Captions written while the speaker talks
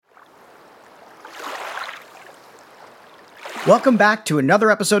Welcome back to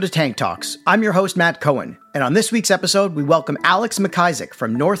another episode of Tank Talks. I'm your host, Matt Cohen, and on this week's episode, we welcome Alex McIsaac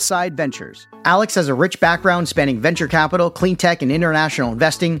from Northside Ventures. Alex has a rich background spanning venture capital, clean tech, and international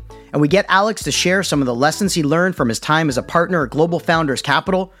investing, and we get Alex to share some of the lessons he learned from his time as a partner at Global Founders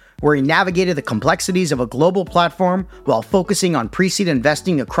Capital, where he navigated the complexities of a global platform while focusing on pre-seed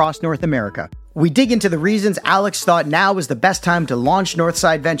investing across North America. We dig into the reasons Alex thought now was the best time to launch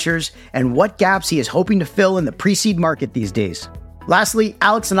Northside Ventures and what gaps he is hoping to fill in the pre-seed market these days. Lastly,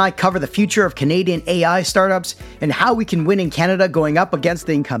 Alex and I cover the future of Canadian AI startups and how we can win in Canada going up against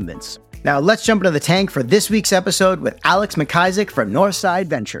the incumbents. Now let's jump into the tank for this week's episode with Alex McIsaac from Northside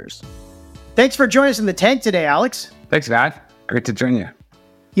Ventures. Thanks for joining us in the tank today, Alex. Thanks, Matt. Great to join you.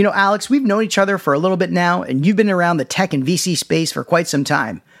 You know, Alex, we've known each other for a little bit now, and you've been around the tech and VC space for quite some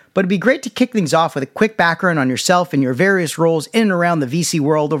time. But it'd be great to kick things off with a quick background on yourself and your various roles in and around the VC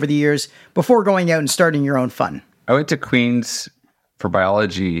world over the years before going out and starting your own fund. I went to Queen's for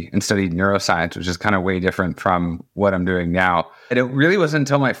biology and studied neuroscience, which is kind of way different from what I'm doing now. And it really wasn't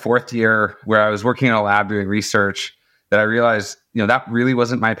until my fourth year where I was working in a lab doing research that I realized, that really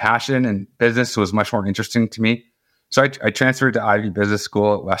wasn't my passion and business was much more interesting to me. So I transferred to Ivy Business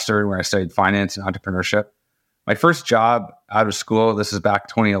School at Western, where I studied finance and entrepreneurship. My first job out of school, this is back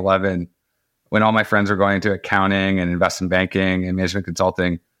 2011, when all my friends were going into accounting and investment banking and management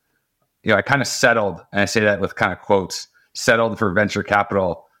consulting. I kind of settled, and I say that with kind of quotes, settled for a venture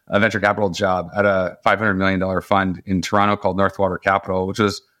capital job at a $500 million fund in Toronto called Northwater Capital, which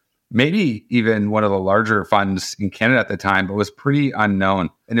was maybe even one of the larger funds in Canada at the time, but was pretty unknown.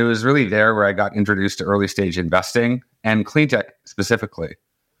 And it was really there where I got introduced to early stage investing and clean tech specifically.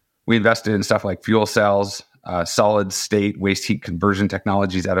 We invested in stuff like fuel cells, solid state waste heat conversion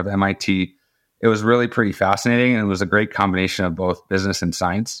technologies out of MIT. It was really pretty fascinating, and it was a great combination of both business and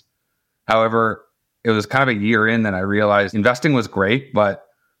science. However, it was kind of a year in that I realized investing was great, but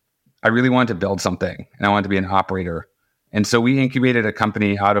I really wanted to build something, and I wanted to be an operator. And so we incubated a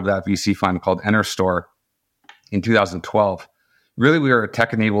company out of that VC fund called EnerStore in 2012. Really, we were a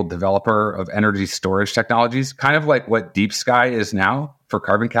tech-enabled developer of energy storage technologies, kind of like what Deep Sky is now for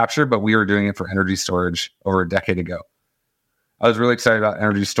carbon capture, but we were doing it for energy storage over a decade ago. I was really excited about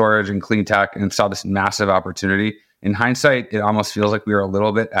energy storage and clean tech and saw this massive opportunity. In hindsight, it almost feels like we were a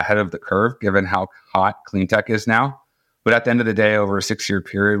little bit ahead of the curve, given how hot clean tech is now. But at the end of the day, over a 6-year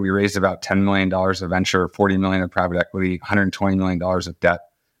period, we raised about $10 million of venture, $40 million of private equity, $120 million of debt.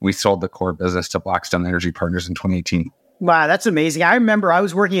 We sold the core business to Blackstone Energy Partners in 2018. Wow, that's amazing. I remember I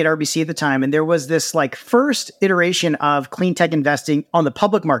was working at RBC at the time, and there was this first iteration of clean tech investing on the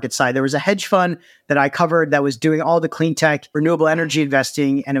public market side. There was a hedge fund that I covered that was doing all the clean tech, renewable energy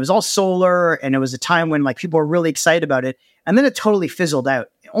investing, and it was all solar, and it was a time when people were really excited about it. And then it totally fizzled out,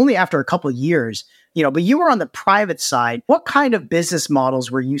 only after a couple of years. But you were on the private side. What kind of business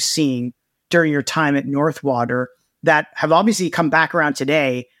models were you seeing during your time at Northwater that have obviously come back around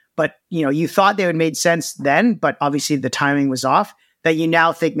today, but you thought they would made sense then, but obviously the timing was off, that you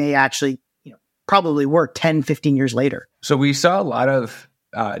now think may actually probably work 10, 15 years later? So we saw a lot of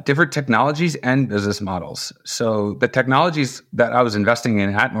different technologies and business models. So the technologies that I was investing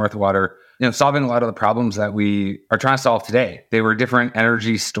in at Northwater, solving a lot of the problems that we are trying to solve today. They were different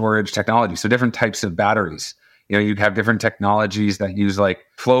energy storage technologies, so different types of batteries. You have different technologies that use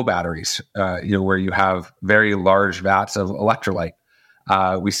flow batteries, where you have very large vats of electrolyte.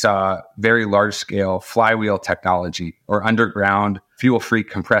 We saw very large scale flywheel technology or underground fuel-free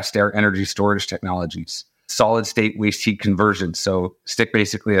compressed air energy storage technologies. Solid state waste heat conversion. So stick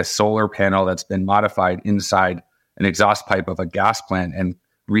basically a solar panel that's been modified inside an exhaust pipe of a gas plant and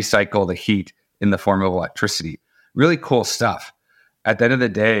recycle the heat in the form of electricity. Really cool stuff. At the end of the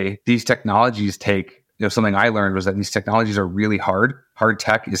day, these technologies take, something I learned was that these technologies are really hard. Hard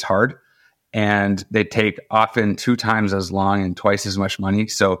tech is hard. And they take often 2 times as long and twice as much money.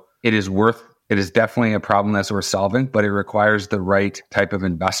 So it is definitely a problem that's worth solving, but it requires the right type of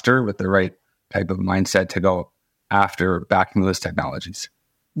investor with the right type of mindset to go after backing those technologies.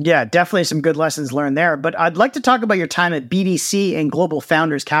 Yeah, definitely some good lessons learned there. But I'd like to talk about your time at BDC and Global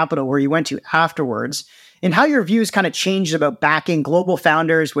Founders Capital, where you went to afterwards, and how your views kind of changed about backing global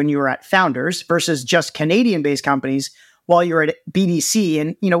founders when you were at Founders versus just Canadian-based companies while you were at BDC.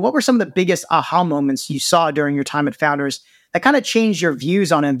 And, what were some of the biggest aha moments you saw during your time at Founders that kind of changed your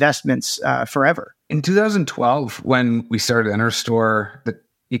views on investments forever? In 2012, when we started EnerStore, the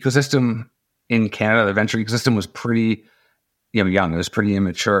ecosystem in Canada, the venture ecosystem was pretty young. It was pretty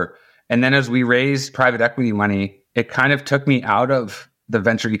immature. And then as we raised private equity money, it kind of took me out of the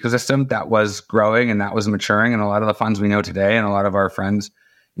venture ecosystem that was growing and that was maturing. And a lot of the funds we know today and a lot of our friends,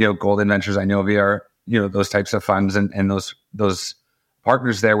 Golden Ventures, Inovia those types of funds and those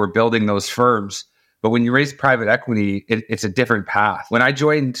partners there were building those firms. But when you raise private equity, it's a different path.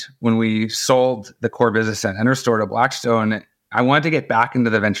 When we sold the core business at Enerstore to Blackstone, I wanted to get back into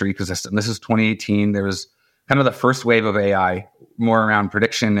the venture ecosystem. This is 2018. There was kind of the first wave of AI, more around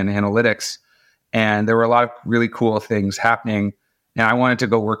prediction and analytics. And there were a lot of really cool things happening. And I wanted to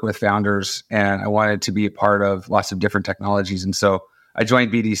go work with founders, and I wanted to be a part of lots of different technologies. And so I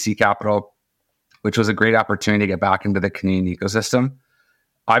joined BDC Capital, which was a great opportunity to get back into the Canadian ecosystem.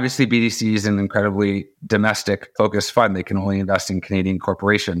 Obviously, BDC is an incredibly domestic-focused fund. They can only invest in Canadian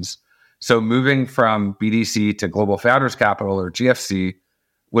corporations. So moving from BDC to Global Founders Capital, or GFC,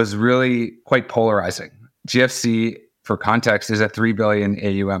 was really quite polarizing. GFC, for context, is a $3 billion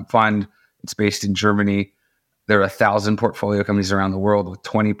AUM fund. It's based in Germany. There are 1,000 portfolio companies around the world with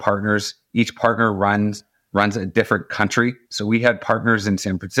 20 partners. Each partner runs a different country. So we had partners in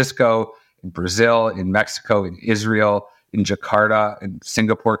San Francisco, in Brazil, in Mexico, in Israel, in Jakarta, in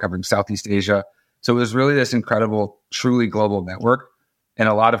Singapore, covering Southeast Asia. So it was really this incredible, truly global network. And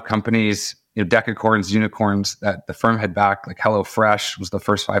a lot of companies, decacorns, unicorns that the firm had backed, like HelloFresh was the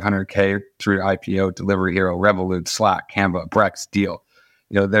first 500K through to IPO, Delivery Hero, Revolut, Slack, Canva, Brex, Deal.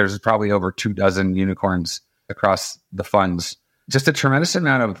 There's probably over 24 unicorns across the funds. Just a tremendous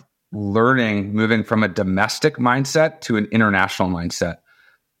amount of learning, moving from a domestic mindset to an international mindset.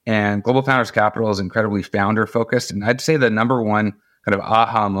 And Global Founders Capital is incredibly founder focused. And I'd say the number one kind of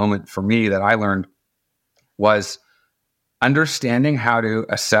aha moment for me that I learned was understanding how to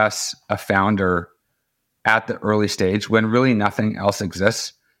assess a founder at the early stage when really nothing else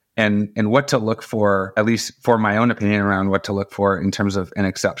exists, and what to look for, at least for my own opinion around what to look for in terms of an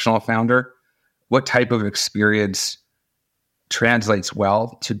exceptional founder. What type of experience translates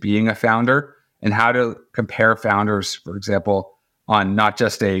well to being a founder, and how to compare founders, for example, on not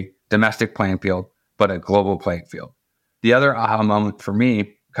just a domestic playing field, but a global playing field. The other aha moment for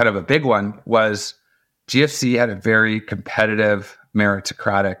me, kind of a big one, was GFC had a very competitive,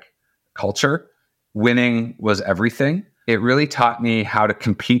 meritocratic culture. Winning was everything. It really taught me how to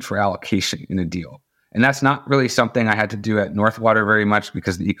compete for allocation in a deal. And that's not really something I had to do at Northwater very much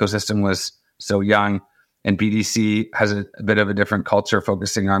because the ecosystem was so young. And BDC has a bit of a different culture,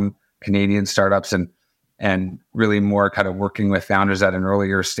 focusing on Canadian startups and really more kind of working with founders at an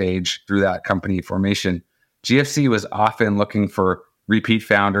earlier stage through that company formation. GFC was often looking for repeat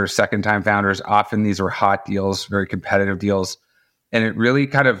founders, second-time founders. Often these were hot deals, very competitive deals. And it really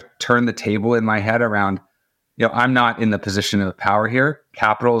kind of turned the table in my head around, I'm not in the position of power here.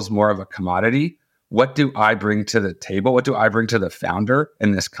 Capital is more of a commodity. What do I bring to the table? What do I bring to the founder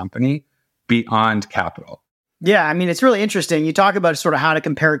in this company beyond capital? Yeah, I mean, it's really interesting. You talk about sort of how to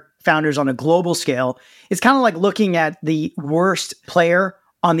compare founders on a global scale. It's kind of like looking at the worst player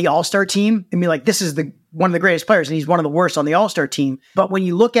on the all-star team and be like, this is one of the greatest players, and he's one of the worst on the all-star team. But when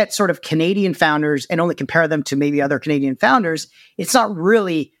you look at sort of Canadian founders and only compare them to maybe other Canadian founders, it's not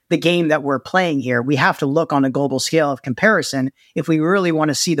really the game that we're playing here. We have to look on a global scale of comparison if we really want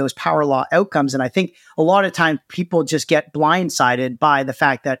to see those power law outcomes. And I think a lot of times people just get blindsided by the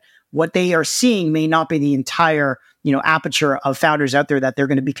fact that what they are seeing may not be the entire, aperture of founders out there that they're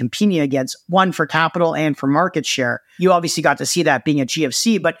going to be competing against, one for capital and for market share. You obviously got to see that being at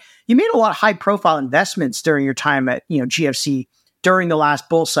GFC, but you made a lot of high profile investments during your time at, GFC during the last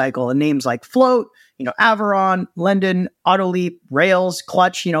bull cycle, and names like Float, Averon, Lendon, Autoleap, Rails,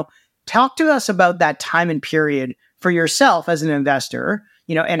 Clutch. Talk to us about that time and period for yourself as an investor,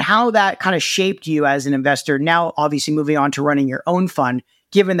 and how that kind of shaped you as an investor. Now, obviously moving on to running your own fund,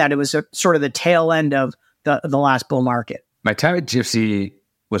 given that it was sort of the tail end of the last bull market. My time at GFC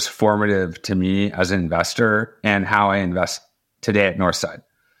was formative to me as an investor and how I invest today at Northside.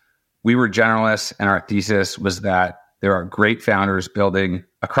 We were generalists, and our thesis was that there are great founders building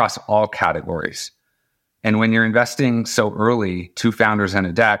across all categories. And when you're investing so early, 2 founders and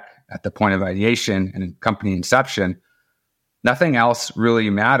a deck at the point of ideation and company inception, nothing else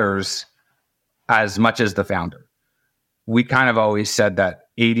really matters as much as the founder. We kind of always said that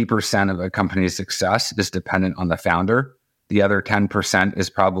 80% of a company's success is dependent on the founder. The other 10% is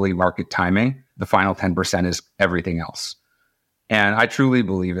probably market timing. The final 10% is everything else. And I truly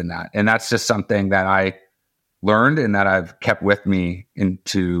believe in that. And that's just something that I learned and that I've kept with me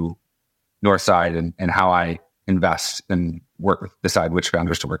into Northside and how I invest and decide which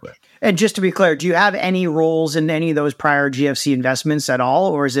founders to work with. And just to be clear, do you have any roles in any of those prior GFC investments at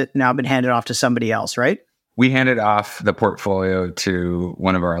all, or has it now been handed off to somebody else, right? We handed off the portfolio to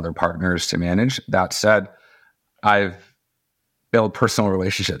one of our other partners to manage. That said, I've built personal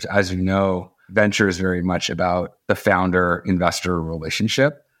relationships. As you know, venture is very much about the founder-investor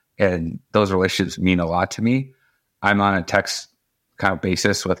relationship. and those relationships mean a lot to me. I'm on a text kind of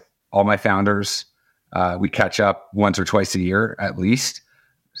basis with all my founders. We catch up once or twice a year at least.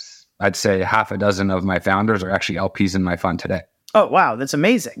 I'd say half a dozen of my founders are actually LPs in my fund today. Oh, wow. That's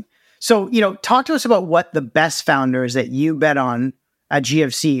amazing. So, talk to us about what the best founders that you bet on at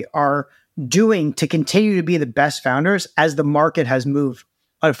GFC are doing to continue to be the best founders as the market has moved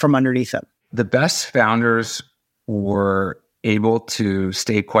from underneath them. The best founders were able to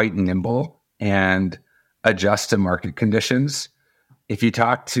stay quite nimble and adjust to market conditions. If you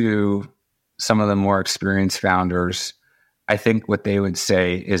talk to some of the more experienced founders, I think what they would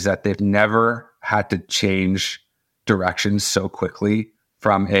say is that they've never had to change directions so quickly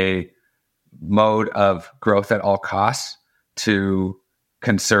from a mode of growth at all costs to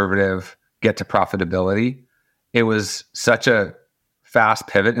conservative, get to profitability. It was such a fast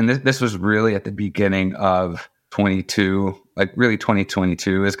pivot. And this was really at the beginning of 22, like really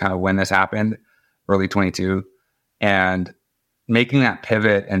 2022 is kind of when this happened, early 22. And making that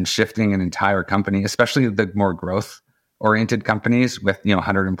pivot and shifting an entire company, especially the more growth oriented companies with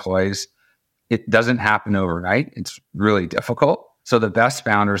 100 employees, it doesn't happen overnight. It's really difficult. So the best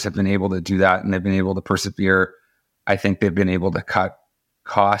founders have been able to do that, and they've been able to persevere. I think they've been able to cut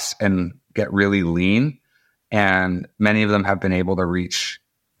costs and get really lean, and many of them have been able to reach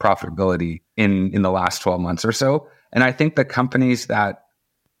profitability in the last 12 months or so. And I think the companies that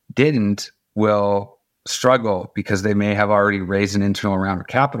didn't will struggle because they may have already raised an internal round of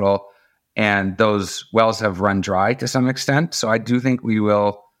capital, and those wells have run dry to some extent. So I do think we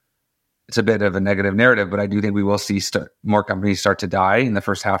will, it's a bit of a negative narrative, but I do think we will see more companies start to die in the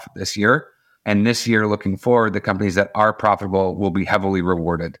first half of this year. And this year, looking forward, the companies that are profitable will be heavily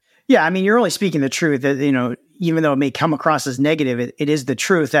rewarded. Yeah, I mean, you're only speaking the truth. That even though it may come across as negative, it is the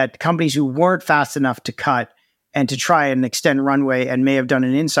truth that companies who weren't fast enough to cut and to try and extend runway and may have done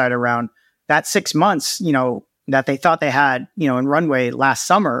an insider round, that 6 months, that they thought they had, in runway last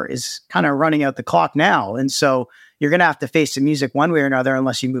summer is kind of running out the clock now. And so you're going to have to face the music one way or another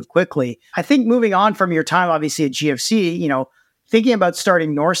unless you move quickly. I think moving on from your time, obviously at GFC, thinking about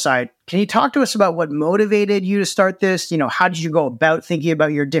starting Northside, can you talk to us about what motivated you to start this? How did you go about thinking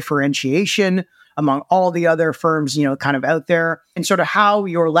about your differentiation among all the other firms, kind of out there, and sort of how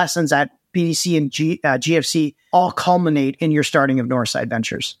your lessons at BDC and GFC all culminate in your starting of Northside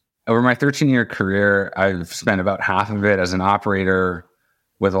Ventures? Over my 13-year career, I've spent about half of it as an operator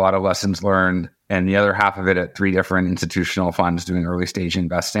with a lot of lessons learned, and the other half of it at 3 different institutional funds doing early stage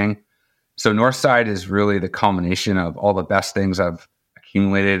investing. So Northside is really the culmination of all the best things I've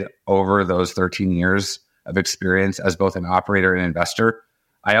accumulated over those 13 years of experience as both an operator and investor.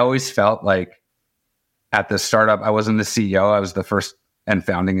 I always felt like at the startup, I wasn't the CEO, I was the first and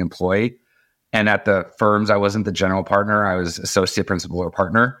founding employee. And at the firms, I wasn't the general partner, I was associate principal or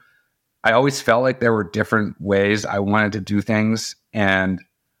partner. I always felt like there were different ways I wanted to do things. And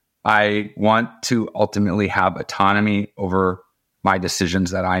I want to ultimately have autonomy over my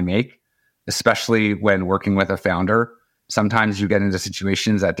decisions that I make, especially when working with a founder. Sometimes you get into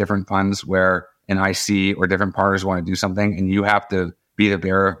situations at different funds where an IC or different partners want to do something and you have to be the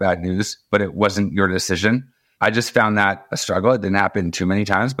bearer of bad news, but it wasn't your decision. I just found that a struggle. It didn't happen too many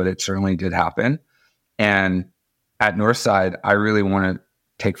times, but it certainly did happen. And at Northside, I really want to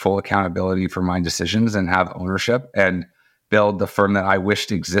take full accountability for my decisions and have ownership and build the firm that I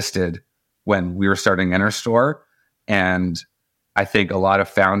wished existed when we were starting Interstore. And I think a lot of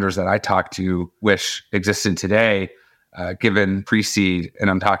founders that I talk to wish existed today, given pre-seed, and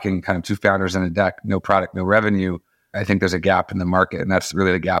I'm talking kind of 2 founders in a deck, no product, no revenue. I think there's a gap in the market, and that's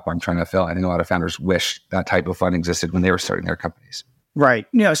really the gap I'm trying to fill. I think a lot of founders wish that type of fund existed when they were starting their companies. Right.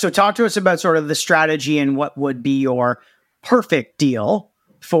 So talk to us about sort of the strategy and what would be your perfect deal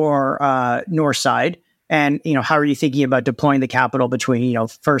for Northside, and how are you thinking about deploying the capital between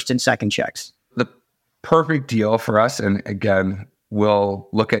first and second checks? The perfect deal for us, and again, we'll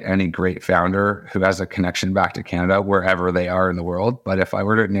look at any great founder who has a connection back to Canada wherever they are in the world. But if I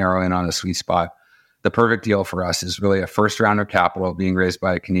were to narrow in on a sweet spot, the perfect deal for us is really a first round of capital being raised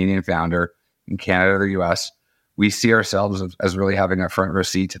by a Canadian founder in Canada or the US. We see ourselves as really having a front row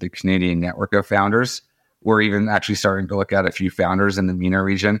seat to the Canadian network of founders. We're even actually starting to look at a few founders in the MENA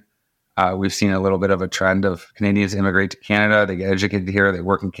region. We've seen a little bit of a trend of Canadians immigrate to Canada, they get educated here, they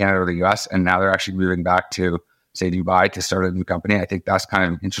work in Canada or the US, and now they're actually moving back to, say, Dubai to start a new company. I think that's kind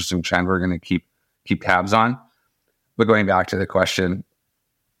of an interesting trend we're going to keep tabs on. But going back to the question,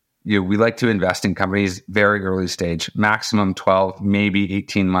 we like to invest in companies very early stage, maximum 12, maybe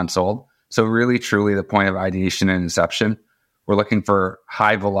 18 months old. So really, truly the point of ideation and inception. We're looking for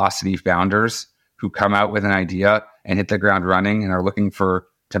high velocity founders who come out with an idea and hit the ground running and are looking for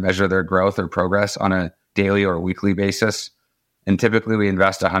to measure their growth or progress on a daily or weekly basis. And typically we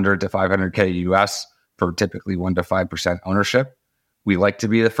invest 100 to 500K US for typically 1 to 5% ownership. We like to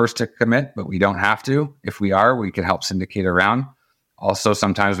be the first to commit, but we don't have to. If we are, we can help syndicate around. Also,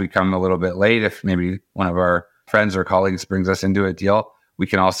 sometimes we come a little bit late. If maybe one of our friends or colleagues brings us into a deal, we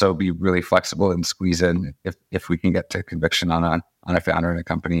can also be really flexible and squeeze in if we can get to conviction on a founder and a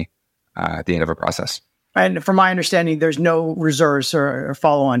company at the end of a process. And from my understanding, there's no reserves or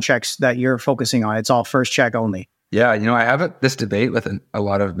follow-on checks that you're focusing on. It's all first check only. Yeah, I have this debate with a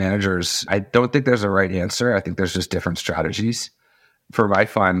lot of managers. I don't think there's a right answer. I think there's just different strategies. For my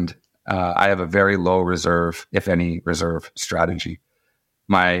fund, I have a very low reserve, if any, reserve strategy.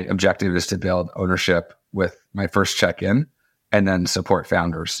 My objective is to build ownership with my first check in and then support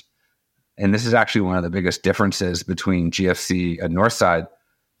founders. And this is actually one of the biggest differences between GFC and Northside.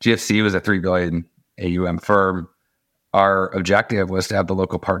 GFC was a $3 billion AUM firm. Our objective was to have the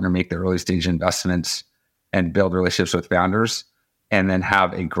local partner make the early stage investments and build relationships with founders, and then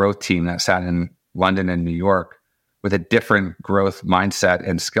have a growth team that sat in London and New York with a different growth mindset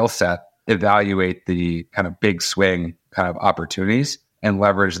and skill set, evaluate the kind of big swing kind of opportunities and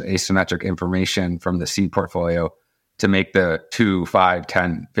leverage the asymmetric information from the seed portfolio to make the 2, 5,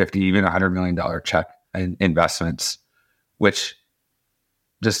 10, 50, even $100 million check investments, which,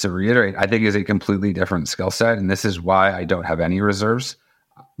 just to reiterate, I think is a completely different skill set. And this is why I don't have any reserves.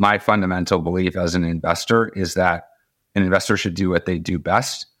 My fundamental belief as an investor is that an investor should do what they do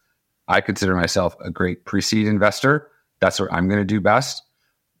best. I consider myself a great pre-seed investor. That's what I'm going to do best.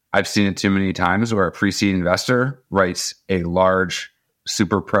 I've seen it too many times where a pre-seed investor writes a large,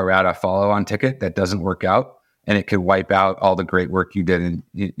 super pro rata follow-on ticket that doesn't work out, and it could wipe out all the great work you did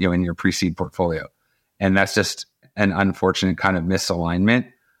in your pre-seed portfolio. And that's just an unfortunate kind of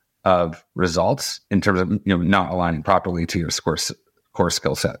misalignment of results in terms of not aligning properly to your core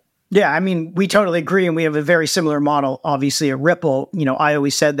skill set. Yeah, I mean, we totally agree. And we have a very similar model, obviously, at Ripple. I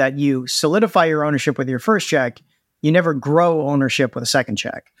always said that you solidify your ownership with your first check. You never grow ownership with a second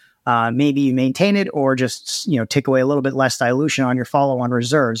check. Maybe you maintain it or just, take away a little bit less dilution on your follow-on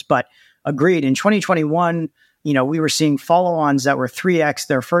reserves. But agreed, in 2021, we were seeing follow-ons that were 3x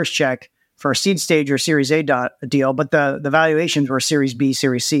their first check for a seed stage or Series A deal, but the valuations were Series B,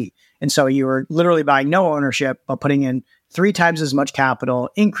 Series C. And so you were literally buying no ownership, but putting in 3 times as much capital,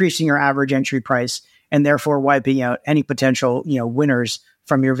 increasing your average entry price, and therefore wiping out any potential, winners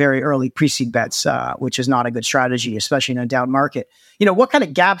from your very early pre-seed bets, which is not a good strategy, especially in a down market. What kind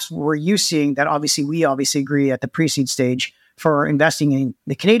of gaps were you seeing that we obviously agree at the pre-seed stage for investing in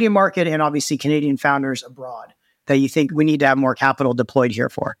the Canadian market and obviously Canadian founders abroad that you think we need to have more capital deployed here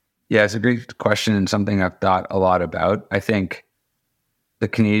for? Yeah, it's a great question and something I've thought a lot about. I think the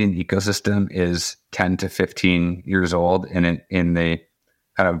Canadian ecosystem is 10 to 15 years old in the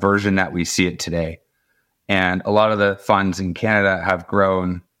kind of version that we see it today. And a lot of the funds in Canada have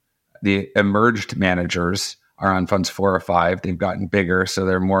grown. The emerged managers are on funds 4 or 5. They've gotten bigger, so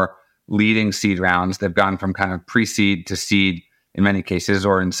they're more leading seed rounds. They've gone from kind of pre-seed to seed in many cases,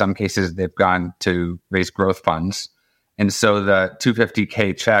 or in some cases, they've gone to raise growth funds. And so the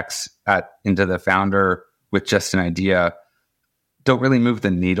 250K checks into the founder with just an idea don't really move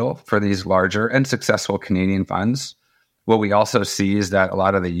the needle for these larger and successful Canadian funds. What we also see is that a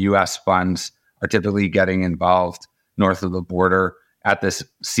lot of the US funds are typically getting involved north of the border at this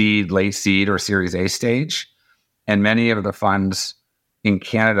seed, late seed, or Series A stage. And many of the funds in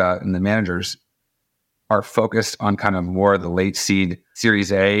Canada and the managers are focused on kind of more the late seed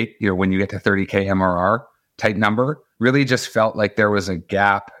Series A, when you get to 30K MRR type number, really just felt like there was a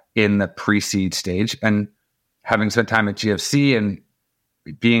gap in the pre-seed stage. And having spent time at GFC and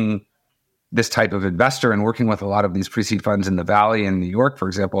being this type of investor and working with a lot of these pre-seed funds in the Valley and New York, for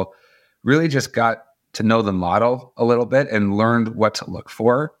example, really just got to know the model a little bit and learned what to look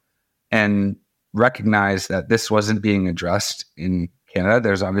for and recognized that this wasn't being addressed in Canada.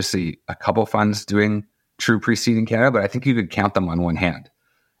 There's obviously a couple funds doing true pre-seed in Canada, but I think you could count them on one hand.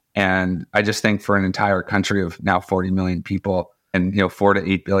 And I just think for an entire country of now 40 million people and $4 to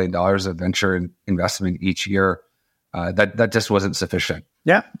 $8 billion of venture investment each year, that just wasn't sufficient.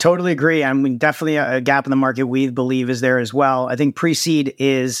 Yeah, totally agree. I mean, definitely a gap in the market we believe is there as well. I think pre-seed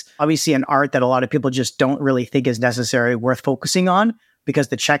is obviously an art that a lot of people just don't really think is necessarily worth focusing on because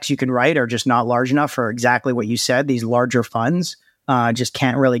the checks you can write are just not large enough for exactly what you said. These larger funds just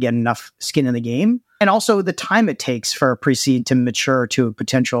can't really get enough skin in the game. And also the time it takes for a pre-seed to mature to a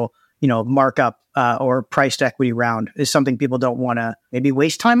potential, markup or priced equity round is something people don't want to maybe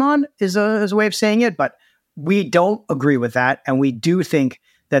waste time on is a way of saying it. But we don't agree with that. And we do think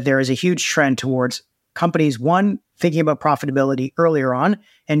that there is a huge trend towards companies, one, thinking about profitability earlier on,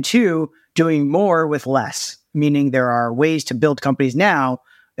 and two, doing more with less, meaning there are ways to build companies now,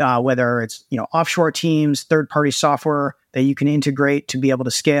 whether it's offshore teams, third-party software that you can integrate to be able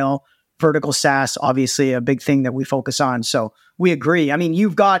to scale, vertical SaaS, obviously a big thing that we focus on. So we agree. I mean,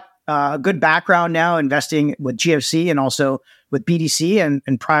 you've got a good background now investing with GFC and also with BDC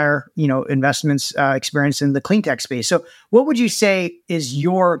and prior, investments experience in the clean tech space. So what would you say is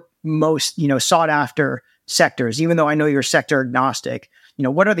your most, sought after sectors, even though I know you're sector agnostic?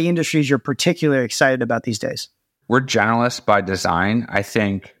 What are the industries you're particularly excited about these days? We're generalists by design. I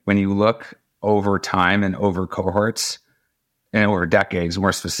think when you look over time and over cohorts and over decades,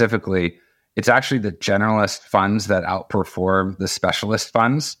 more specifically, it's actually the generalist funds that outperform the specialist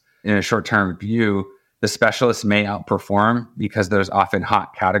funds. In a short-term view, the specialists may outperform because there's often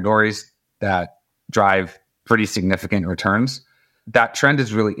hot categories that drive pretty significant returns. That trend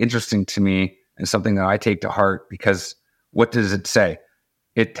is really interesting to me and something that I take to heart because what does it say?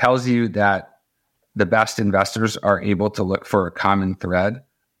 It tells you that the best investors are able to look for a common thread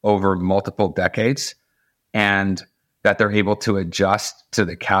over multiple decades and that they're able to adjust to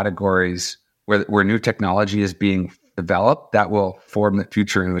the categories where new technology is being developed that will form the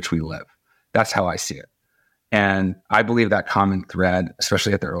future in which we live. That's how I see it. And I believe that common thread,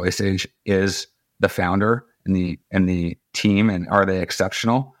 especially at the early stage, is the founder and the team, and are they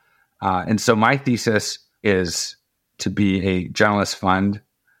exceptional? And so my thesis is to be a generalist fund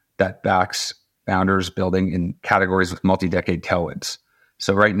that backs founders building in categories with multi-decade tailwinds.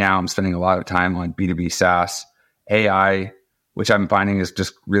 So right now I'm spending a lot of time on B2B SaaS, AI, which I'm finding is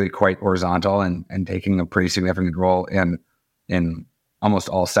just really quite horizontal and taking a pretty significant role in almost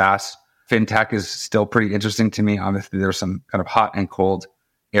all SaaS. Fintech is still pretty interesting to me. Obviously, there's some kind of hot and cold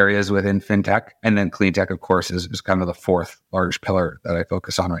areas within fintech. And then clean tech, of course, is kind of the fourth large pillar that I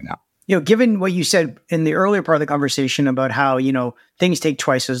focus on right now. Given what you said in the earlier part of the conversation about how, things take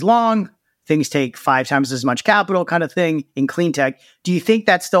twice as long, things take 5 times as much capital kind of thing in clean tech, do you think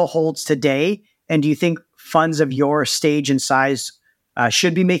that still holds today? And do you think funds of your stage and size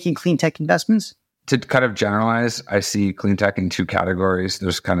should be making clean tech investments? To kind of generalize, I see clean tech in 2 categories.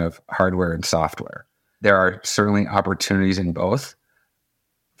 There's kind of hardware and software. There are certainly opportunities in both.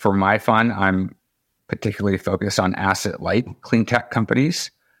 For my fund, I'm particularly focused on asset-light clean tech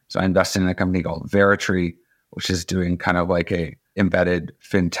companies. So I invested in a company called Veritree, which is doing kind of like a embedded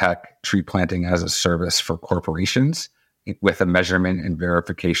fintech tree planting as a service for corporations with a measurement and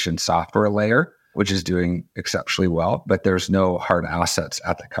verification software layer, which is doing exceptionally well, but there's no hard assets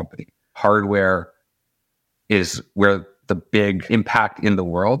at the company. Hardware is where the big impact in the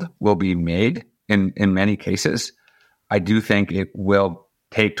world will be made in many cases. I do think it will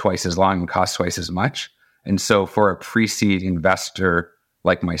take twice as long and cost twice as much. And so for a pre-seed investor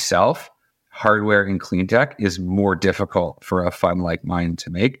like myself, hardware in clean tech is more difficult for a fund like mine to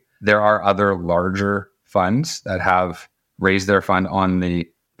make. There are other larger funds that have raised their fund on the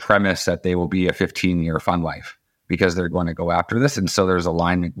premise that they will be a 15-year fund life because they're going to go after this. And so there's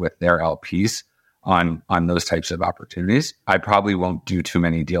alignment with their LPs on those types of opportunities. I probably won't do too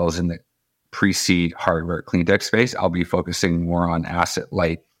many deals in the pre-seed hardware clean tech space. I'll be focusing more on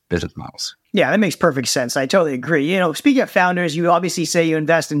asset-light business models. Yeah, that makes perfect sense. I totally agree. Speaking of founders, you obviously say you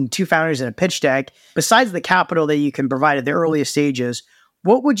invest in 2 founders in a pitch deck. Besides the capital that you can provide at the earliest stages,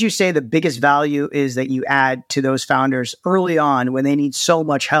 what would you say the biggest value is that you add to those founders early on when they need so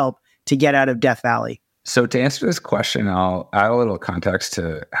much help to get out of Death Valley? So to answer this question, I'll add a little context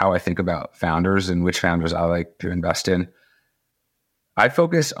to how I think about founders and which founders I like to invest in. I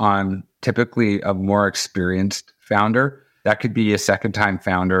focus on typically a more experienced founder. That could be a second-time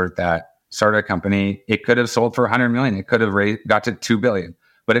founder that started a company. It could have sold for $100 million. It could have got to $2 billion,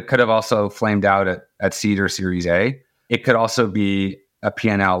 but it could have also flamed out at seed or Series A. It could also be a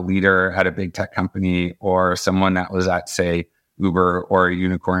P&L leader at a big tech company or someone that was at, say, Uber or a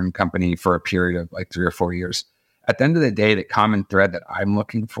unicorn company for a period of like 3 or 4 years. At the end of the day, the common thread that I'm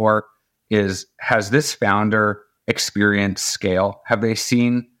looking for is, has this founder experienced scale? Have they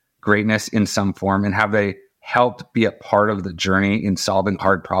seen greatness in some form? And have they helped be a part of the journey in solving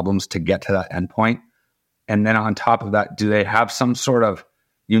hard problems to get to that endpoint? And then on top of that, do they have some sort of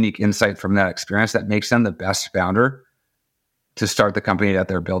unique insight from that experience that makes them the best founder to start the company that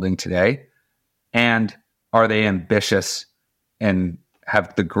they're building today? And are they ambitious and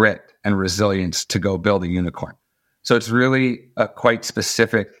have the grit and resilience to go build a unicorn? So it's really a quite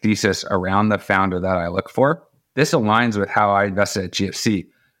specific thesis around the founder that I look for. This aligns with how I invested at GFC.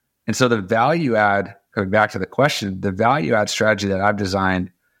 And so the value add, going back to the question, the value add strategy that I've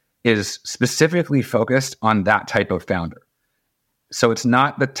designed is specifically focused on that type of founder. So it's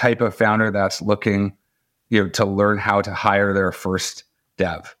not the type of founder that's looking to learn how to hire their first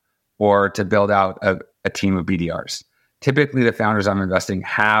dev or to build out a team of BDRs. Typically, the founders I'm investing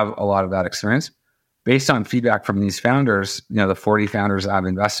have a lot of that experience. Based on feedback from these founders, the 40 founders I've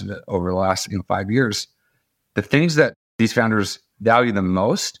invested in over the last 5 years, the things that these founders value the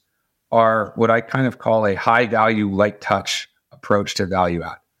most are what I kind of call a high value, light touch approach to value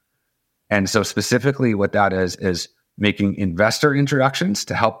add. And so specifically what that is making investor introductions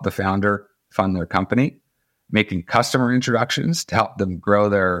to help the founder fund their company, making customer introductions to help them grow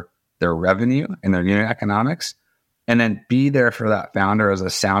their revenue and their unit economics, and then be there for that founder as a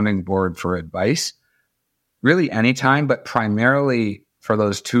sounding board for advice, really anytime, but primarily for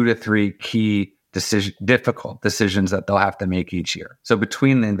those 2 to 3 key difficult decisions that they'll have to make each year. So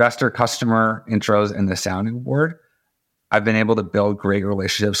between the investor customer intros and the sounding board, I've been able to build great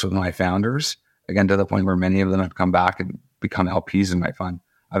relationships with my founders, again, to the point where many of them have come back and become LPs in my fund.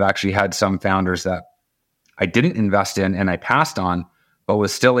 I've actually had some founders that I didn't invest in and I passed on, but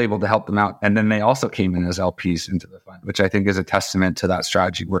was still able to help them out. And then they also came in as LPs into the fund, which I think is a testament to that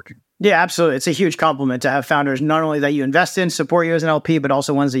strategy working. Yeah, absolutely. It's a huge compliment to have founders, not only that you invest in, support you as an LP, but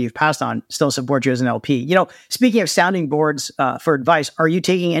also ones that you've passed on, still support you as an LP. Speaking of sounding boards for advice, are you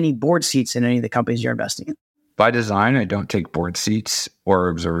taking any board seats in any of the companies you're investing in? By design, I don't take board seats or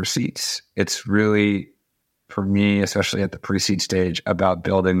observer seats. It's really, for me, especially at the pre-seed stage, about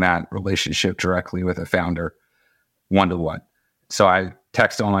building that relationship directly with a founder, one-to-one. So I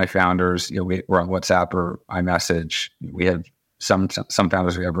text all my founders. We're on WhatsApp or iMessage. We have some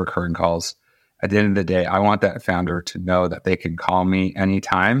founders, we have recurring calls. At the end of the day, I want that founder to know that they can call me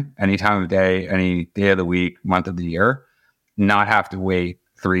anytime of day, any day of the week, month of the year, not have to wait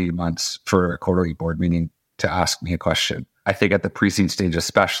 3 months for a quarterly board meeting to ask me a question. I think at the pre-seed stage,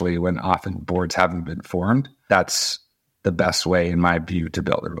 especially when often boards haven't been formed, that's the best way, in my view, to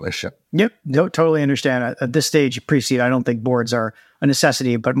build a relationship. Yep. No, totally understand. At this stage, pre-seed, I don't think boards are a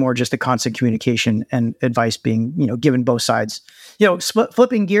necessity, but more just the constant communication and advice being, given both sides.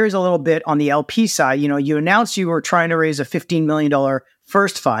 Flipping gears a little bit on the LP side, you announced you were trying to raise a $15 million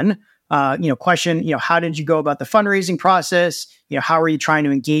first fund. Question, how did you go about the fundraising process? How are you trying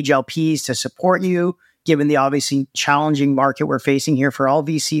to engage LPs to support you, given the obviously challenging market we're facing here for all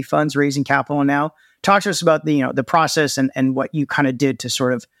VC funds raising capital now? Talk to us about the process and what you kind of did to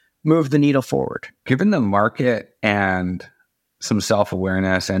sort of move the needle forward. Given the market and some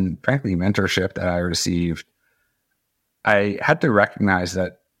self-awareness and frankly mentorship that I received, I had to recognize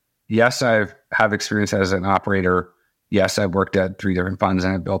that, yes, I have experience as an operator. Yes, I've worked at 3 different funds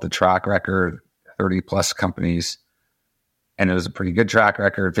and I've built a track record, 30 plus companies. And it was a pretty good track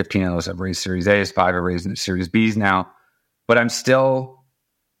record. 15 of those have raised Series A's, 5 have raised Series B's now. But I'm still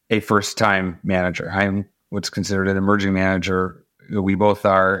a first-time manager. I'm what's considered an emerging manager. We both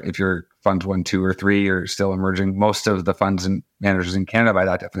are. If you're funds 1, 2, or 3, you're still emerging. Most of the funds and managers in Canada, by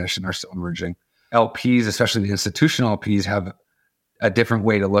that definition, are still emerging. LPs, especially the institutional LPs, have a different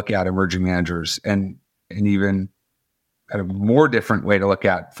way to look at emerging managers, and even a more different way to look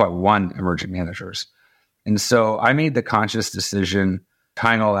at Fund 1 emerging managers. And so I made the conscious decision,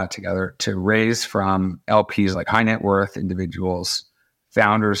 tying all that together, to raise from LPs like high net worth individuals,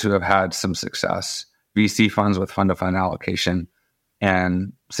 founders who have had some success, VC funds with fund-to-fund allocation,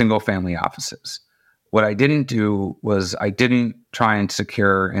 and single-family offices. What I didn't do was I didn't try and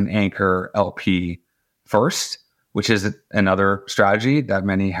secure an anchor LP first, which is another strategy that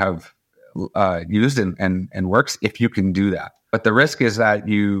many have used and works if you can do that. But the risk is that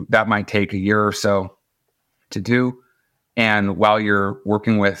that might take a year or so to do. And while you're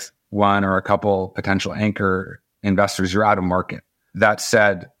working with one or a couple potential anchor investors, you're out of market. That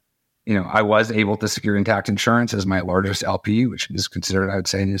said, I was able to secure Intact Insurance as my largest LP, which is considered, I would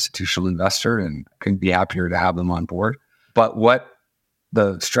say, an institutional investor, and couldn't be happier to have them on board. But what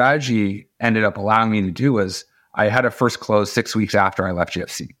the strategy ended up allowing me to do was I had a first close 6 weeks after I left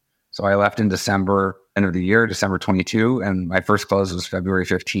GFC. So I left in December, end of the year, December 22, and my first close was February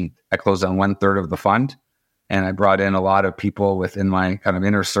 15th. I closed on 1/3 of the fund, and I brought in a lot of people within my kind of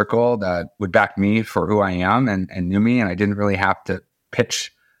inner circle that would back me for who I am and knew me, and I didn't really have to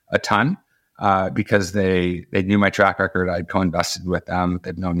pitch a ton because they knew my track record. I'd co-invested with them.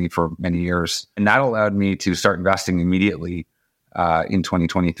 They've known me for many years. And that allowed me to start investing immediately in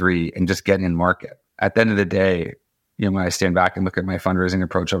 2023 and just get in market. At the end of the day, when I stand back and look at my fundraising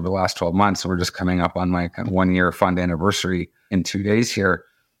approach over the last 12 months, we're just coming up on my kind of 1-year fund anniversary in 2 days here.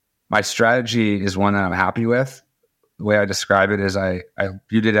 My strategy is one that I'm happy with. The way I describe it is I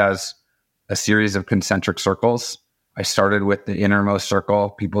viewed it as a series of concentric circles. I started with the innermost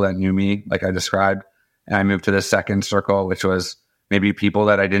circle, people that knew me, like I described, and I moved to the second circle, which was maybe people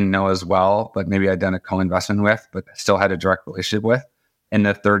that I didn't know as well, but maybe I'd done a co-investment with, but still had a direct relationship with. And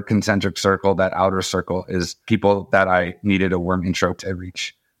the third concentric circle, that outer circle, is people that I needed a warm intro to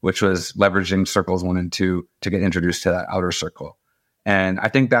reach, which was leveraging circles 1 and 2 to get introduced to that outer circle. And I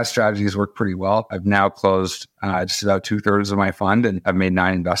think that strategy has worked pretty well. I've now closed just about 2/3 of my fund, and I've made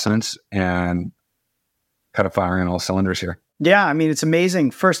 9 investments and kind of firing on all cylinders here. Yeah, I mean, it's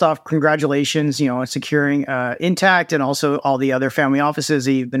amazing. First off, congratulations, on securing Intact and also all the other family offices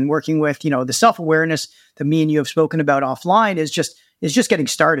that you've been working with. The self-awareness that me and you have spoken about offline is just getting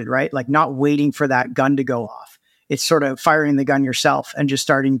started, right? Like not waiting for that gun to go off. It's sort of firing the gun yourself and just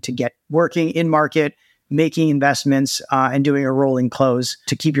starting to get working in market, making investments and doing a rolling close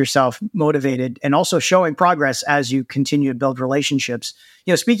to keep yourself motivated and also showing progress as you continue to build relationships.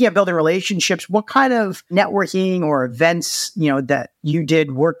 Speaking of building relationships, what kind of networking or events, that you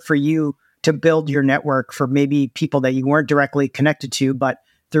did work for you to build your network for maybe people that you weren't directly connected to, but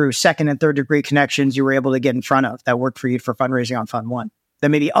through second and third degree connections, you were able to get in front of that worked for you for fundraising on Fund 1 that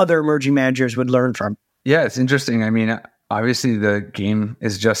maybe other emerging managers would learn from? Yeah, it's interesting. I mean, obviously the game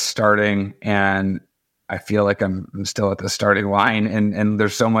is just starting and I feel like I'm still at the starting line and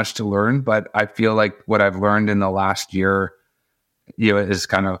there's so much to learn, but I feel like what I've learned in the last year, is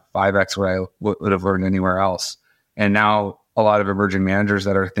kind of 5x what I would have learned anywhere else. And now a lot of emerging managers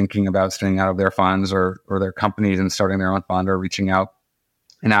that are thinking about staying out of their funds or their companies and starting their own fund are reaching out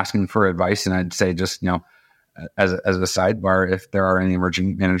and asking for advice. And I'd say just, as a sidebar, if there are any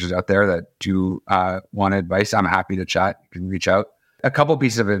emerging managers out there that do want advice, I'm happy to chat. You can reach out. A couple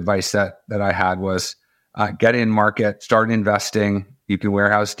pieces of advice that I had was get in market, start investing. You can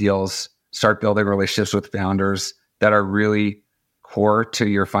warehouse deals, start building relationships with founders that are really core to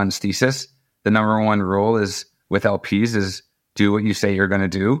your fund's thesis. The number one rule is with LPs is do what you say you're going to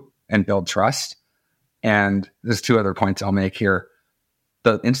do and build trust. And there's 2 other points I'll make here.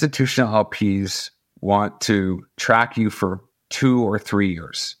 The institutional LPs want to track you for 2 or 3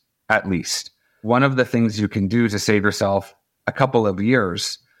 years, at least. One of the things you can do to save yourself a couple of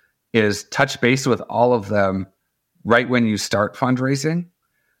years is touch base with all of them right when you start fundraising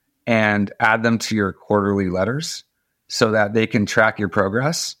and add them to your quarterly letters so that they can track your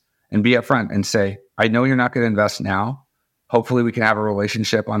progress and be upfront and say, I know you're not going to invest now. Hopefully we can have a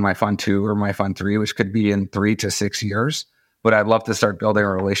relationship on my Fund 2 or my Fund 3, which could be in 3 to 6 years. But I'd love to start building a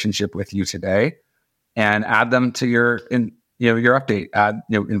relationship with you today and add them to your update,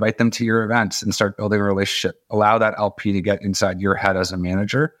 invite them to your events and start building a relationship. Allow that LP to get inside your head as a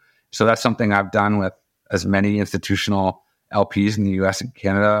manager. So that's something I've done with as many institutional LPs in the US and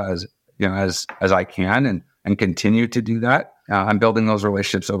Canada as I can and continue to do that. I'm building those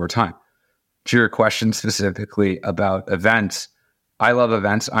relationships over time. To your question specifically about events, I love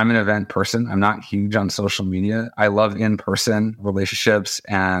events. I'm an event person. I'm not huge on social media. I love in-person relationships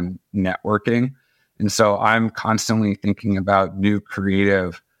and networking. And so I'm constantly thinking about new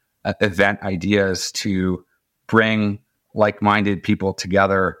creative event ideas to bring like-minded people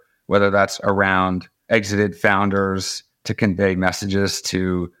together, whether that's around exited founders to convey messages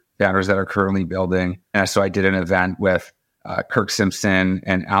to founders that are currently building. And so I did an event with Kirk Simpson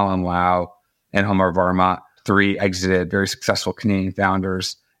and Alan Lau and Homar Varma, 3 exited, very successful Canadian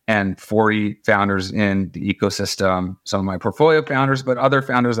founders, and 40 founders in the ecosystem, some of my portfolio founders, but other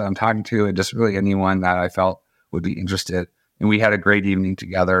founders that I'm talking to, and just really anyone that I felt would be interested. And we had a great evening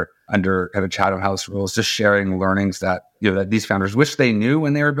together under kind of Chatham House rules, just sharing learnings that, that these founders wish they knew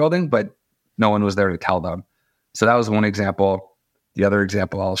when they were building, but no one was there to tell them. So that was one example. The other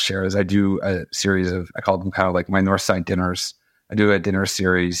example I'll share is I do a series of, I call them kind of like my Northside dinners. I do a dinner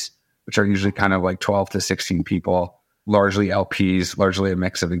series, which are usually kind of like 12 to 16 people, largely LPs, largely a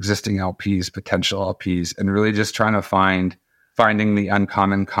mix of existing LPs, potential LPs, and really just trying to finding the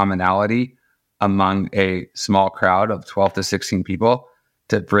uncommon commonality among a small crowd of 12 to 16 people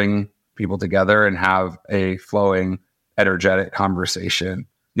to bring people together and have a flowing, energetic conversation.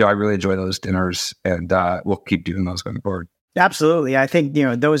 I really enjoy those dinners and we'll keep doing those going forward. Absolutely. I think,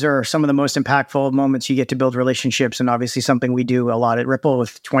 those are some of the most impactful moments you get to build relationships, and obviously something we do a lot at Ripple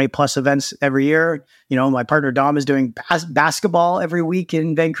with 20 plus events every year. My partner Dom is doing basketball every week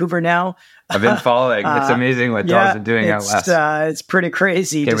in Vancouver now. I've been following. It's amazing what Dom's been doing out west. It's pretty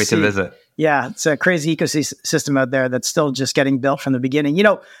crazy. Can't wait to visit. Yeah, it's a crazy ecosystem out there that's still just getting built from the beginning.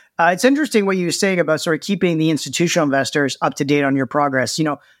 It's interesting what you were saying about sort of keeping the institutional investors up to date on your progress.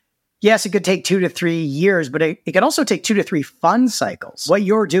 Yes, it could take 2 to 3 years, but it can also take 2 to 3 fund cycles. What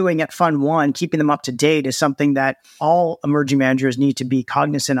you're doing at Fund 1, keeping them up to date, is something that all emerging managers need to be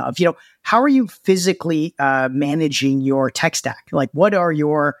cognizant of. How are you physically managing your tech stack? Like, what are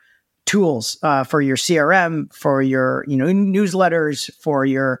your tools for your CRM, for your newsletters, for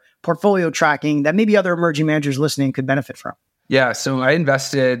your portfolio tracking that maybe other emerging managers listening could benefit from? Yeah, so I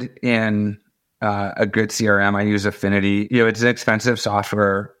invested in a good CRM. I use Affinity. It's an expensive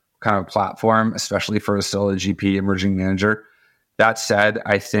software kind of platform, especially for still a GP emerging manager. That said,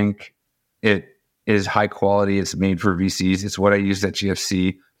 I think it is high quality. It's made for VCs. It's what I used at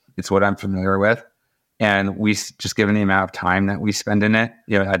GFC. It's what I'm familiar with. And we just given the amount of time that we spend in it,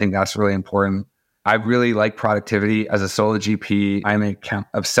 I think that's really important. I really like productivity. As a solo GP, I'm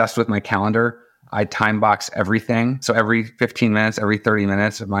obsessed with my calendar. I time box everything. So every 15 minutes, every 30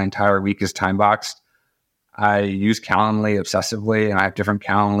 minutes of my entire week is time boxed. I use Calendly obsessively, and I have different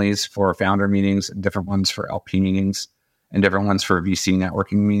Calendlys for founder meetings, different ones for LP meetings, and different ones for VC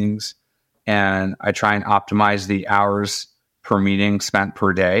networking meetings. And I try and optimize the hours per meeting spent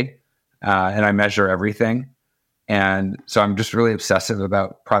per day. And I measure everything. And so I'm just really obsessive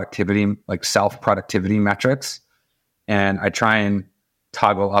about productivity, like self-productivity metrics. And I try and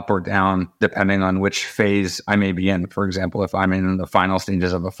toggle up or down depending on which phase I may be in. For example, if I'm in the final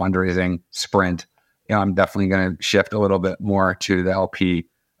stages of a fundraising sprint, I'm definitely going to shift a little bit more to the LP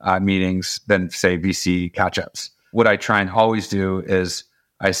meetings than, say, VC catch-ups. What I try and always do is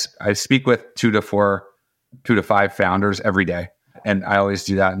I speak with 2 to 5 founders every day. And I always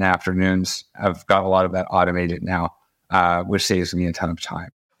do that in the afternoons. I've got a lot of that automated now, which saves me a ton of time.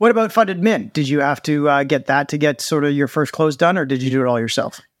 What about fund admin? Did you have to get that to get sort of your first close done, or did you do it all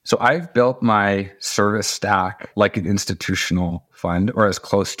yourself? So I've built my service stack like an institutional fund, or as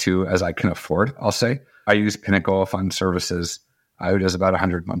close to as I can afford, I'll say. I use Pinnacle Fund Services, who does about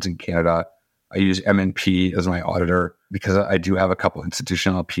 100 funds in Canada. I use M&P as my auditor because I do have a couple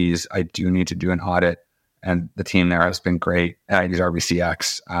institutional LPs. I do need to do an audit, and the team there has been great. And I use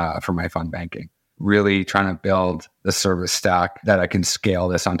RBCX for my fund banking. Really trying to build the service stack that I can scale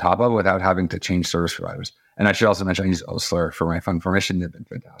this on top of without having to change service providers. And I should also mention I use Osler for my fund formation. They've been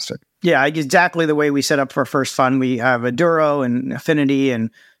fantastic. Yeah, exactly the way we set up for our first fund. We have Aduro and Affinity, and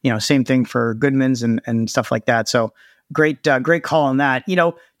same thing for Goodman's and stuff like that. So great call on that.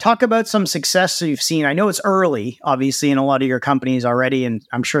 Talk about some success you've seen. I know it's early, obviously, in a lot of your companies already, and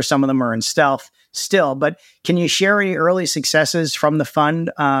I'm sure some of them are in stealth still. But can you share any early successes from the fund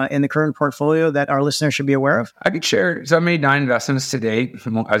in the current portfolio that our listeners should be aware of? I could share. So I made 9 investments to date.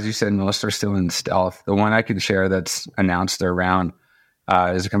 As you said, most are still in stealth. The one I could share that's announced their round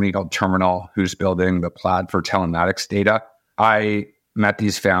is a company called Terminal, who's building the plaid for telematics data. I met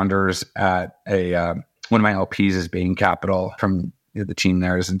these founders at one of my LPs is Bain Capital. From the team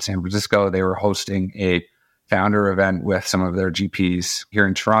there is in San Francisco. They were hosting a founder event with some of their GPs here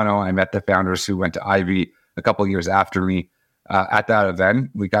in Toronto. I met the founders who went to Ivy a couple of years after me. At that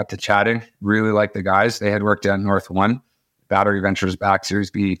event, we got to chatting. Really liked the guys. They had worked at North One, Battery Ventures backed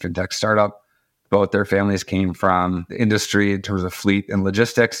Series B fintech startup. Both their families came from the industry in terms of fleet and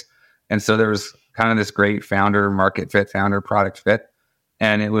logistics. And so there was kind of this great founder market fit, founder product fit.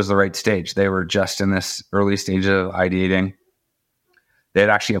 And it was the right stage. They were just in this early stage of ideating. They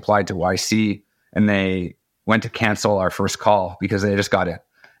had actually applied to YC, and they went to cancel our first call because they just got in.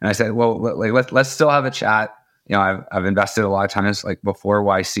 And I said, well, let's still have a chat. I've invested a lot of times before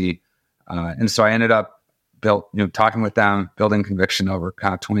YC. And so I ended up talking with them, building conviction over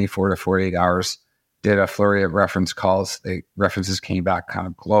kind of 24 to 48 hours, did a flurry of reference calls. The references came back kind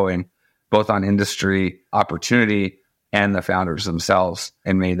of glowing, both on industry opportunity and the founders themselves,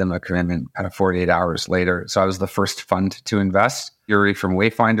 and made them a commitment kind of 48 hours later. So I was the first fund to invest. Yuri from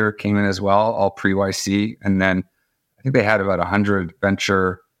Wayfinder came in as well, all pre-YC. And then I think they had about 100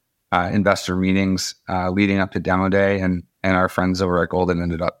 venture investor meetings leading up to demo day. And our friends over at Golden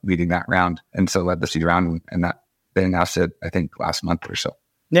ended up leading that round. And so led the seed round. And that they announced it, I think, last month or so.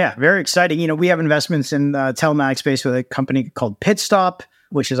 Yeah, very exciting. We have investments in the telematics space with a company called Pitstop,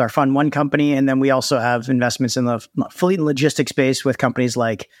 which is our Fund 1 company. And then we also have investments in the fleet and logistics space with companies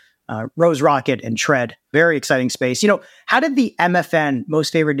like Rose Rocket and Tread. Very exciting space. How did the MFN,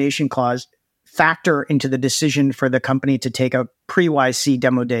 Most Favored Nation clause, factor into the decision for the company to take a pre-YC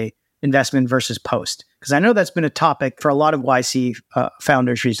demo day investment versus post? Because I know that's been a topic for a lot of YC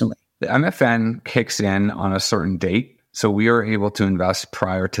founders recently. The MFN kicks in on a certain date. So we are able to invest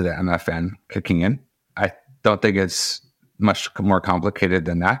prior to the MFN kicking in. I don't think it's much more complicated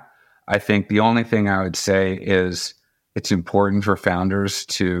than that. I think the only thing I would say is it's important for founders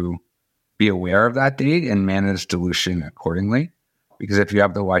to be aware of that date and manage dilution accordingly. Because if you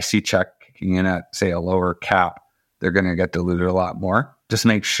have the YC check kicking in at, say, a lower cap, they're going to get diluted a lot more. Just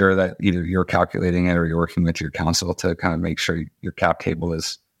make sure that either you're calculating it or you're working with your counsel to kind of make sure your cap table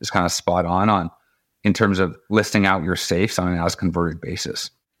is kind of spot on in terms of listing out your safes on an as converted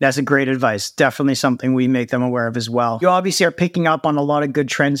basis. That's a great advice. Definitely something we make them aware of as well. You obviously are picking up on a lot of good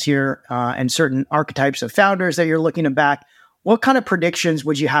trends here and certain archetypes of founders that you're looking to back. What kind of predictions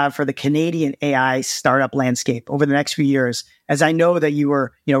would you have for the Canadian AI startup landscape over the next few years? As I know that you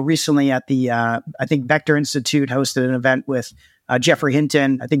were, recently at the, I think Vector Institute hosted an event with Jeffrey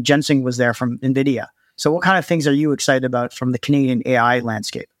Hinton. I think Jensen was there from NVIDIA. So what kind of things are you excited about from the Canadian AI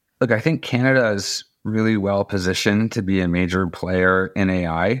landscape? Look, I think Canada is really well positioned to be a major player in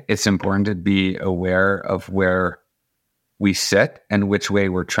AI. It's important to be aware of where we sit and which way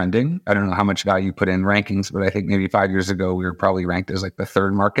we're trending. I don't know how much value you put in rankings, but I think maybe 5 years ago, we were probably ranked as like the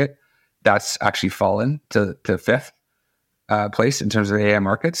third market. That's actually fallen to fifth place in terms of AI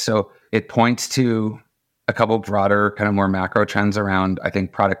markets. So it points to a couple broader, kind of more macro trends around, I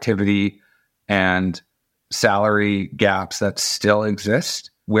think, productivity and salary gaps that still exist.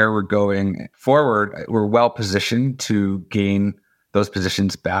 Where we're going forward, we're well positioned to gain those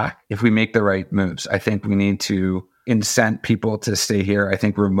positions back if we make the right moves. I think we need to incent people to stay here. I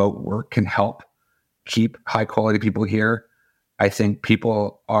think remote work can help keep high quality people here. I think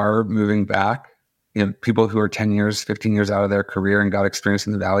people are moving back. People who are 10 years, 15 years out of their career and got experience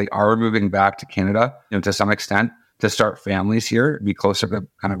in the Valley are moving back to Canada, to some extent, to start families here, be closer to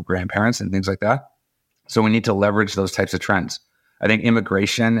kind of grandparents and things like that. So we need to leverage those types of trends. I think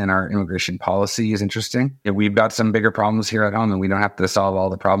immigration and our immigration policy is interesting. We've got some bigger problems here at home and we don't have to solve all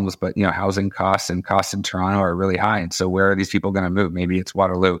the problems, but housing costs and costs in Toronto are really high. And so where are these people going to move? Maybe it's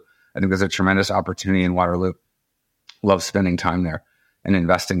Waterloo. I think there's a tremendous opportunity in Waterloo. Love spending time there and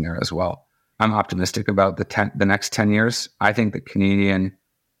investing there as well. I'm optimistic about the next 10 years. I think the Canadian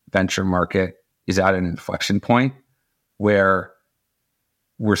venture market is at an inflection point where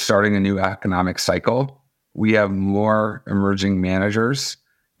we're starting a new economic cycle. We have more emerging managers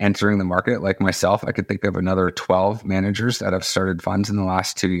entering the market. Like myself, I could think of another 12 managers that have started funds in the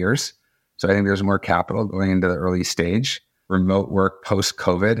last 2 years. So I think there's more capital going into the early stage. Remote work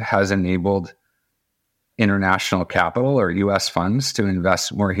post-COVID has enabled international capital or US funds to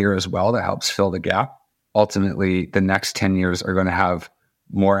invest more here as well. That helps fill the gap. Ultimately, the next 10 years are going to have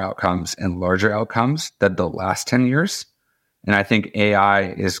more outcomes and larger outcomes than the last 10 years. And I think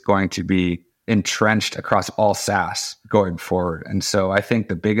AI is going to be entrenched across all SaaS going forward. And so I think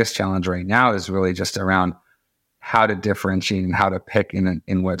the biggest challenge right now is really just around how to differentiate and how to pick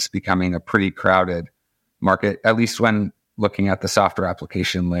in what's becoming a pretty crowded market, at least when looking at the software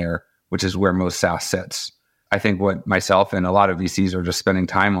application layer, which is where most SaaS sits. I think what myself and a lot of VCs are just spending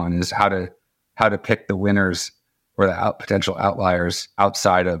time on is how to pick the winners or the potential outliers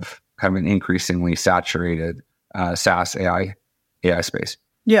outside of kind of an increasingly saturated SaaS AI space.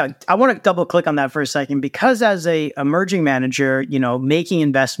 Yeah, I want to double click on that for a second because as a emerging manager, making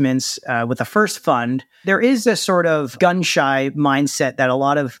investments with a first fund, there is this sort of gun shy mindset that a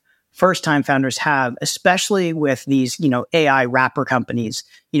lot of first time founders have, especially with these, AI wrapper companies.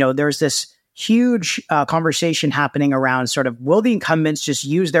 There's this huge conversation happening around sort of, will the incumbents just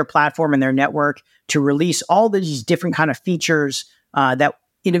use their platform and their network to release all these different kind of features that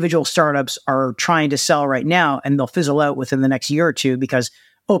individual startups are trying to sell right now, and they'll fizzle out within the next year or two because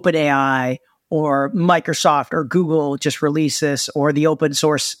OpenAI or Microsoft or Google just release this, or the open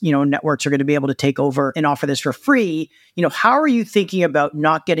source, networks are going to be able to take over and offer this for free. How are you thinking about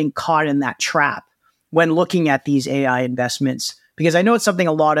not getting caught in that trap when looking at these AI investments? Because I know it's something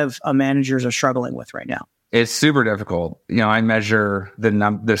a lot of managers are struggling with right now. It's super difficult. I measure the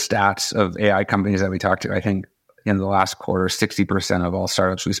stats of AI companies that we talk to. I think in the last quarter, 60% of all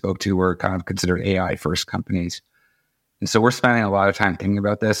startups we spoke to were kind of considered AI first companies. And so we're spending a lot of time thinking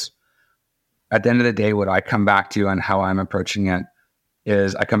about this. At the end of the day, what I come back to and how I'm approaching it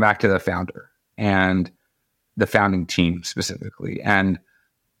is I come back to the founder and the founding team specifically. And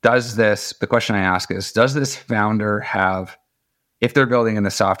the question I ask is, does this founder have, if they're building in the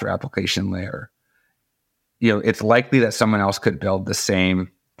software application layer, it's likely that someone else could build the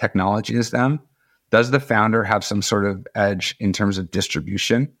same technology as them. Does the founder have some sort of edge in terms of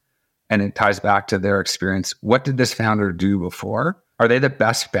distribution? And it ties back to their experience. What did this founder do before? Are they the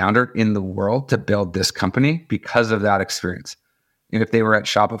best founder in the world to build this company because of that experience? If they were at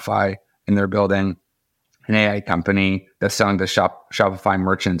Shopify and they're building an AI company that's selling to Shopify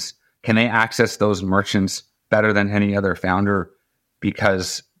merchants, can they access those merchants better than any other founder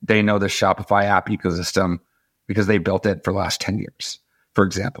because they know the Shopify app ecosystem because they built it for the last 10 years, for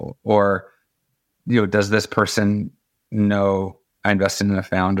example? Or, does this person know I invested in a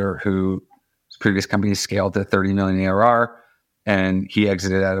founder whose previous company scaled to 30 million ARR and he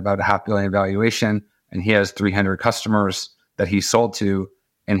exited at about $500 million valuation and he has 300 customers that he sold to,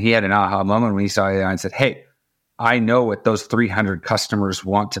 and he had an aha moment when he saw AI and said, hey, I know what those 300 customers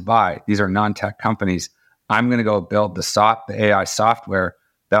want to buy. These are non-tech companies. I'm going to go build the AI software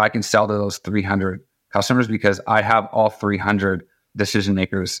that I can sell to those 300 customers because I have all 300 decision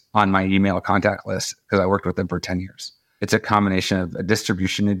makers on my email contact list because I worked with them for 10 years. It's a combination of a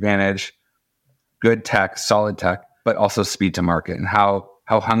distribution advantage, good tech, solid tech, but also speed to market. And how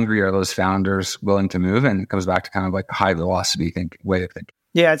hungry are those founders willing to move? And it comes back to kind of like a high velocity way of thinking.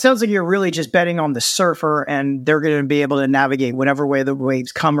 Yeah, it sounds like you're really just betting on the surfer, and they're going to be able to navigate whatever way the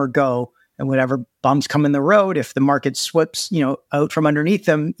waves come or go, and whatever bumps come in the road. If the market sweeps, out from underneath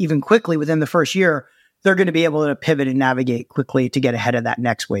them, even quickly within the first year, they're going to be able to pivot and navigate quickly to get ahead of that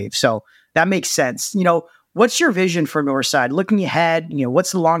next wave. So that makes sense. What's your vision for Northside? Looking ahead,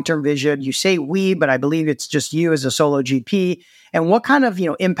 what's the long-term vision? You say we, but I believe it's just you as a solo GP. And what kind of,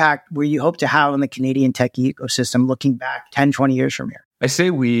 impact will you hope to have on the Canadian tech ecosystem looking back 10, 20 years from here? I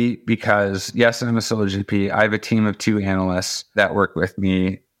say we because, yes, I'm a solo GP. I have a team of 2 analysts that work with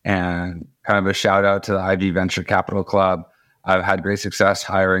me, and kind of a shout out to the Ivy Venture Capital Club. I've had great success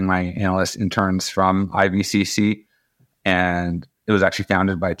hiring my analyst interns from IVCC, and it was actually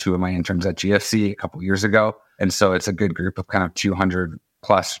founded by 2 of my interns at GFC a couple of years ago. And so it's a good group of kind of 200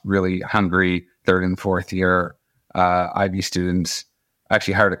 plus really hungry 3rd and 4th year IB students. I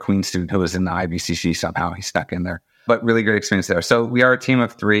actually hired a Queen student who was in the IVCC somehow. He stuck in there. But really great experience there. So we are a team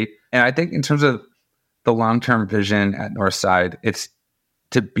of 3. And I think in terms of the long-term vision at Northside, it's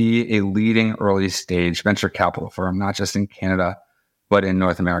to be a leading early stage venture capital firm, not just in Canada, but in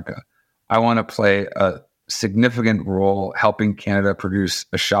North America. I want to play a significant role helping Canada produce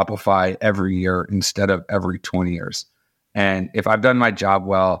a Shopify every year instead of every 20 years. And if I've done my job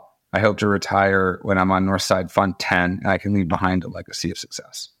well, I hope to retire when I'm on Northside Fund 10 and I can leave behind a legacy of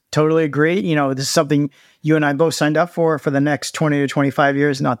success. Totally agree. This is something you and I both signed up for the next 20 to 25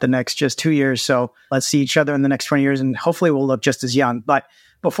 years, not the next just 2 years. So let's see each other in the next 20 years, and hopefully we'll look just as young. But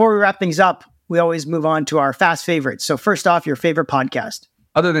before we wrap things up, we always move on to our fast favorites. So first off, your favorite podcast.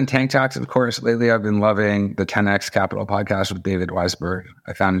 Other than Tank Talks, of course, lately I've been loving the 10X Capital podcast with David Weisberg.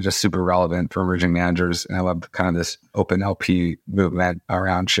 I found it just super relevant for emerging managers. And I love kind of this open LP movement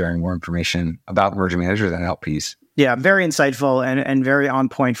around sharing more information about emerging managers and LPs. Yeah, very insightful and very on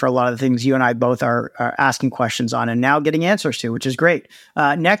point for a lot of the things you and I both are asking questions on and now getting answers to, which is great.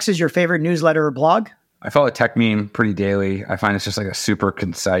 Next is your favorite newsletter or blog? I follow Tech Meme pretty daily. I find it's just like a super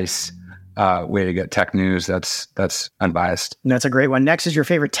concise way to get tech news that's unbiased. And that's a great one. Next is your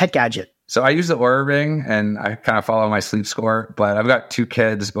favorite tech gadget. So I use the Oura Ring, and I kind of follow my sleep score, but I've got 2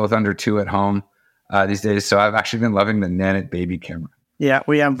 kids, both under 2 at home these days. So I've actually been loving the Nanit baby camera. Yeah,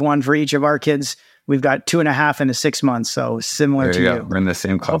 we have one for each of our kids. We've got 2.5 and a 6 months. So similar to you. We're in the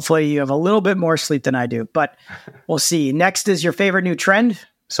same club. Hopefully you have a little bit more sleep than I do, but we'll see. Next is your favorite new trend.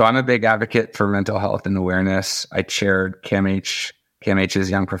 So I'm a big advocate for mental health and awareness. I chaired CAMH's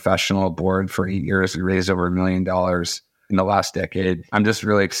Young Professional Board for 8 years. We raised over $1 million in the last decade. I'm just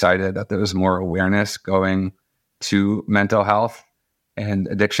really excited that there was more awareness going to mental health and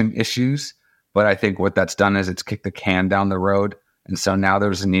addiction issues. But I think what that's done is it's kicked the can down the road. And so now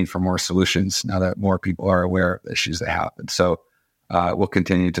there's a need for more solutions now that more people are aware of the issues they have. And so we'll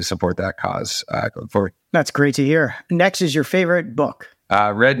continue to support that cause going forward. That's great to hear. Next is your favorite book.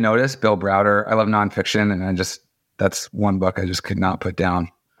 Red Notice, Bill Browder. I love nonfiction, and that's one book I just could not put down.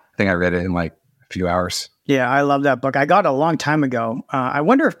 I think I read it in like a few hours. Yeah, I love that book. I got it a long time ago. I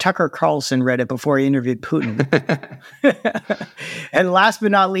wonder if Tucker Carlson read it before he interviewed Putin. And last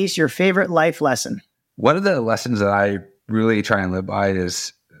but not least, your favorite life lesson. One of the lessons that I really try and live by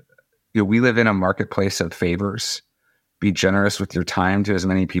is, we live in a marketplace of favors. Be generous with your time to as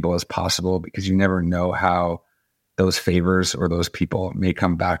many people as possible, because you never know how those favors or those people may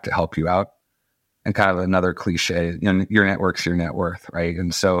come back to help you out. And kind of another cliche, your network's your net worth, right?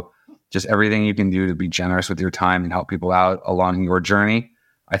 And so just everything you can do to be generous with your time and help people out along your journey,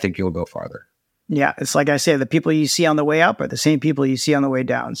 I think you'll go farther. Yeah, it's like I say, the people you see on the way up are the same people you see on the way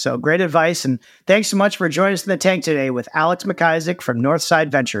down. So great advice. And thanks so much for joining us in the tank today with Alex McIsaac from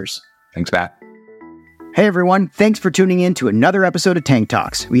Northside Ventures. Thanks, Matt. Hey, everyone. Thanks for tuning in to another episode of Tank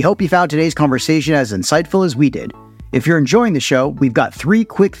Talks. We hope you found today's conversation as insightful as we did. If you're enjoying the show, we've got 3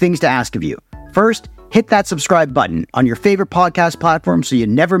 quick things to ask of you. First, hit that subscribe button on your favorite podcast platform so you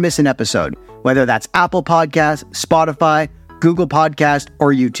never miss an episode, whether that's Apple Podcasts, Spotify, Google Podcast,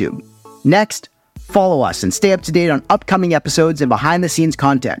 or YouTube. Next, follow us and stay up to date on upcoming episodes and behind-the-scenes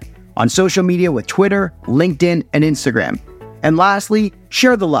content on social media with Twitter, LinkedIn, and Instagram. And lastly,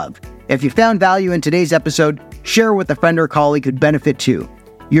 share the love. If you found value in today's episode, share with a friend or colleague who'd benefit too.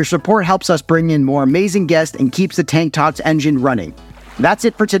 Your support helps us bring in more amazing guests and keeps the Tank Talks engine running. That's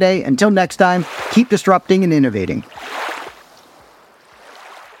it for today. Until next time, keep disrupting and innovating.